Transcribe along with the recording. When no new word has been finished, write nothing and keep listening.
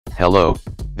Hello,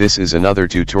 this is another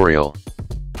tutorial.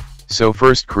 So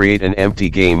first create an empty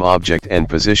game object and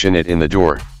position it in the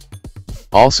door.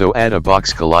 Also add a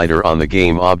box collider on the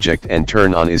game object and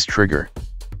turn on is trigger.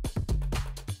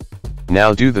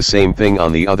 Now do the same thing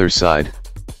on the other side,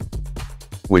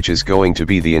 which is going to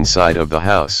be the inside of the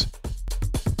house.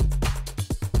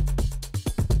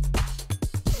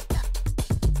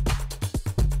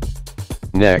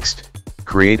 Next,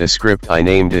 create a script. I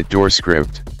named it door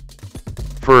script.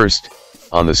 First,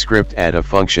 on the script add a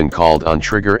function called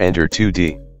onTrigger enter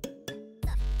 2D.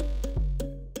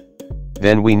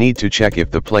 Then we need to check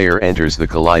if the player enters the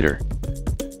collider.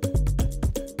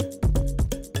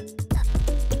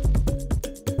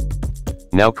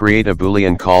 Now create a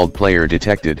boolean called player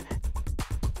detected.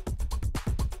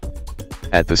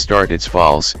 At the start it's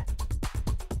false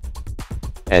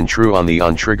and true on the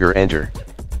onTrigger enter.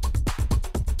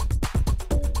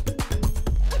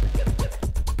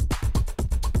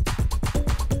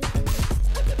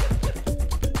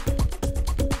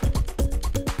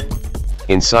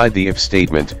 Inside the if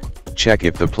statement, check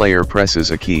if the player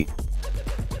presses a key.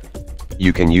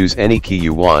 You can use any key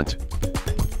you want.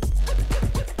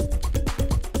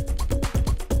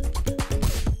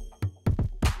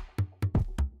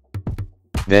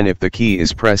 Then if the key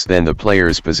is pressed, then the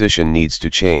player's position needs to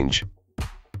change.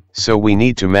 So we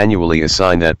need to manually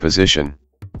assign that position.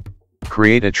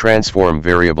 Create a transform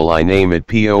variable. I name it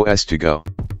POS to go.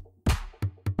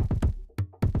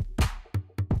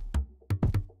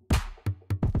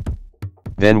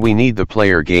 Then we need the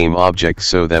player game object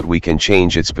so that we can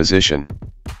change its position.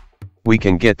 We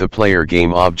can get the player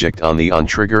game object on the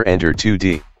onTrigger enter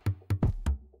 2D.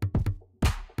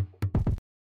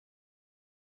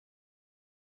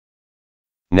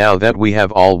 Now that we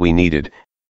have all we needed,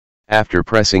 after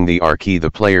pressing the R key,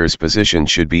 the player's position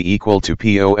should be equal to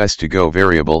POS to go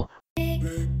variable.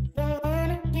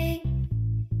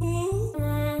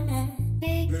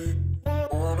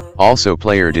 Also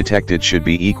player detected should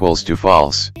be equals to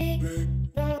false.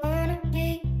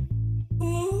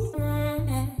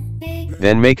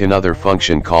 Then make another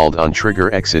function called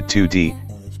onTrigger exit 2D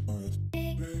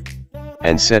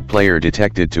and set player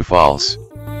detected to false.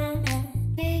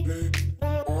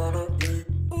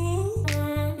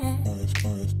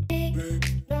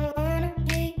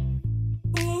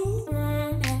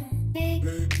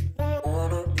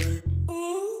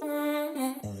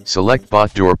 Select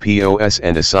bot Door Pos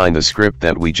and assign the script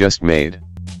that we just made.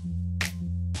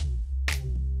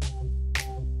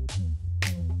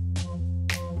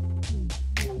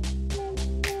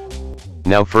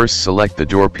 Now first select the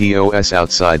Door Pos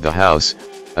outside the house,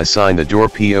 assign the Door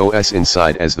Pos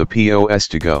inside as the POS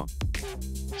to go.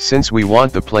 Since we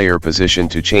want the player position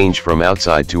to change from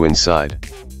outside to inside,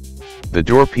 the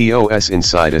Door Pos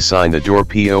inside assign the Door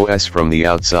Pos from the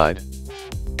outside.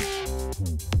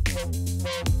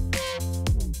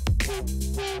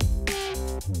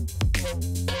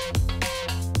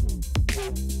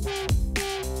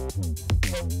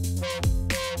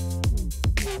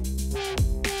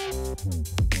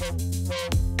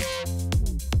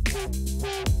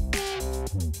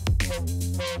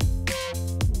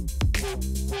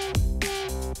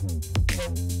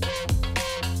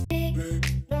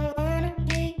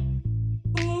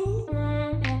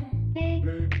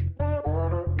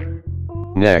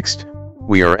 Next,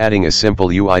 we are adding a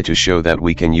simple UI to show that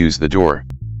we can use the door.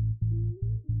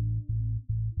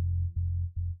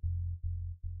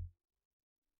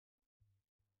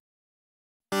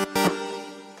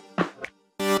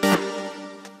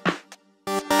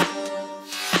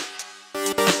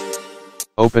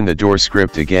 Open the door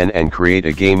script again and create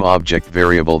a game object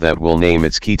variable that will name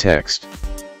its key text.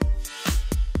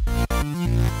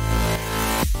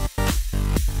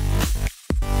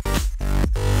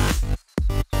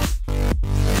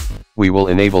 We will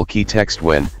enable key text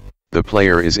when the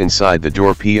player is inside the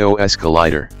Door Pos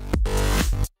collider.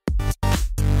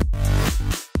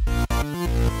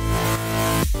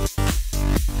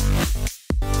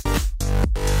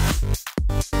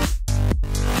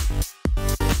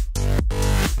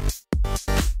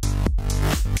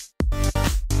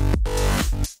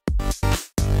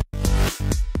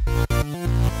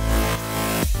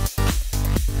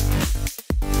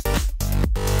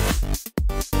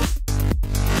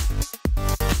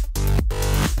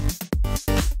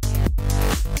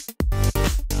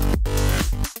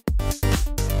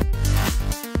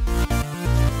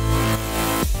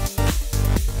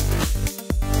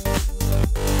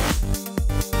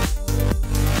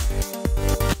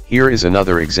 Here is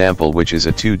another example which is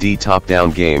a 2D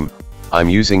top-down game. I'm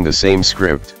using the same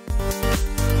script.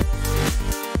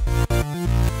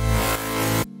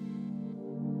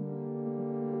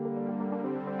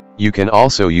 You can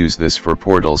also use this for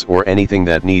portals or anything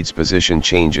that needs position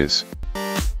changes.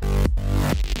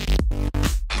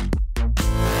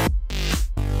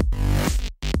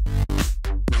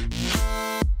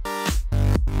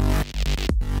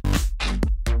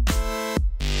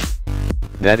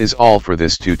 That is all for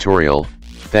this tutorial.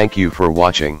 Thank you for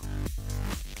watching.